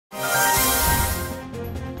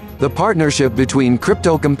The partnership between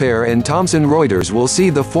CryptoCompare and Thomson Reuters will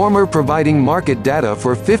see the former providing market data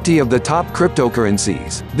for 50 of the top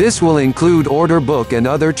cryptocurrencies. This will include order book and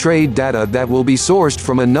other trade data that will be sourced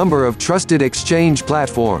from a number of trusted exchange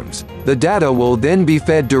platforms. The data will then be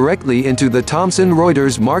fed directly into the Thomson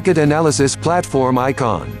Reuters market analysis platform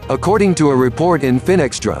Eikon. According to a report in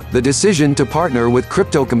Finextra, the decision to partner with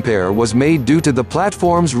CryptoCompare was made due to the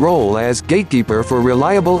platform's role as gatekeeper for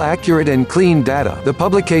reliable, accurate and clean data. The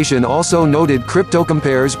publication also noted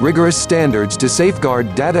CryptoCompare's rigorous standards to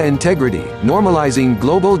safeguard data integrity, normalizing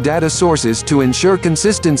global data sources to ensure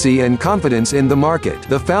consistency and confidence in the market.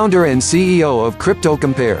 The founder and CEO of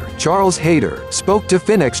CryptoCompare, Charles Hayter, spoke to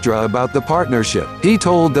Finextra about the partnership. He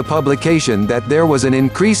told the publication that there was an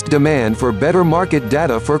increased demand for better market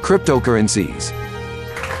data for cryptocurrencies.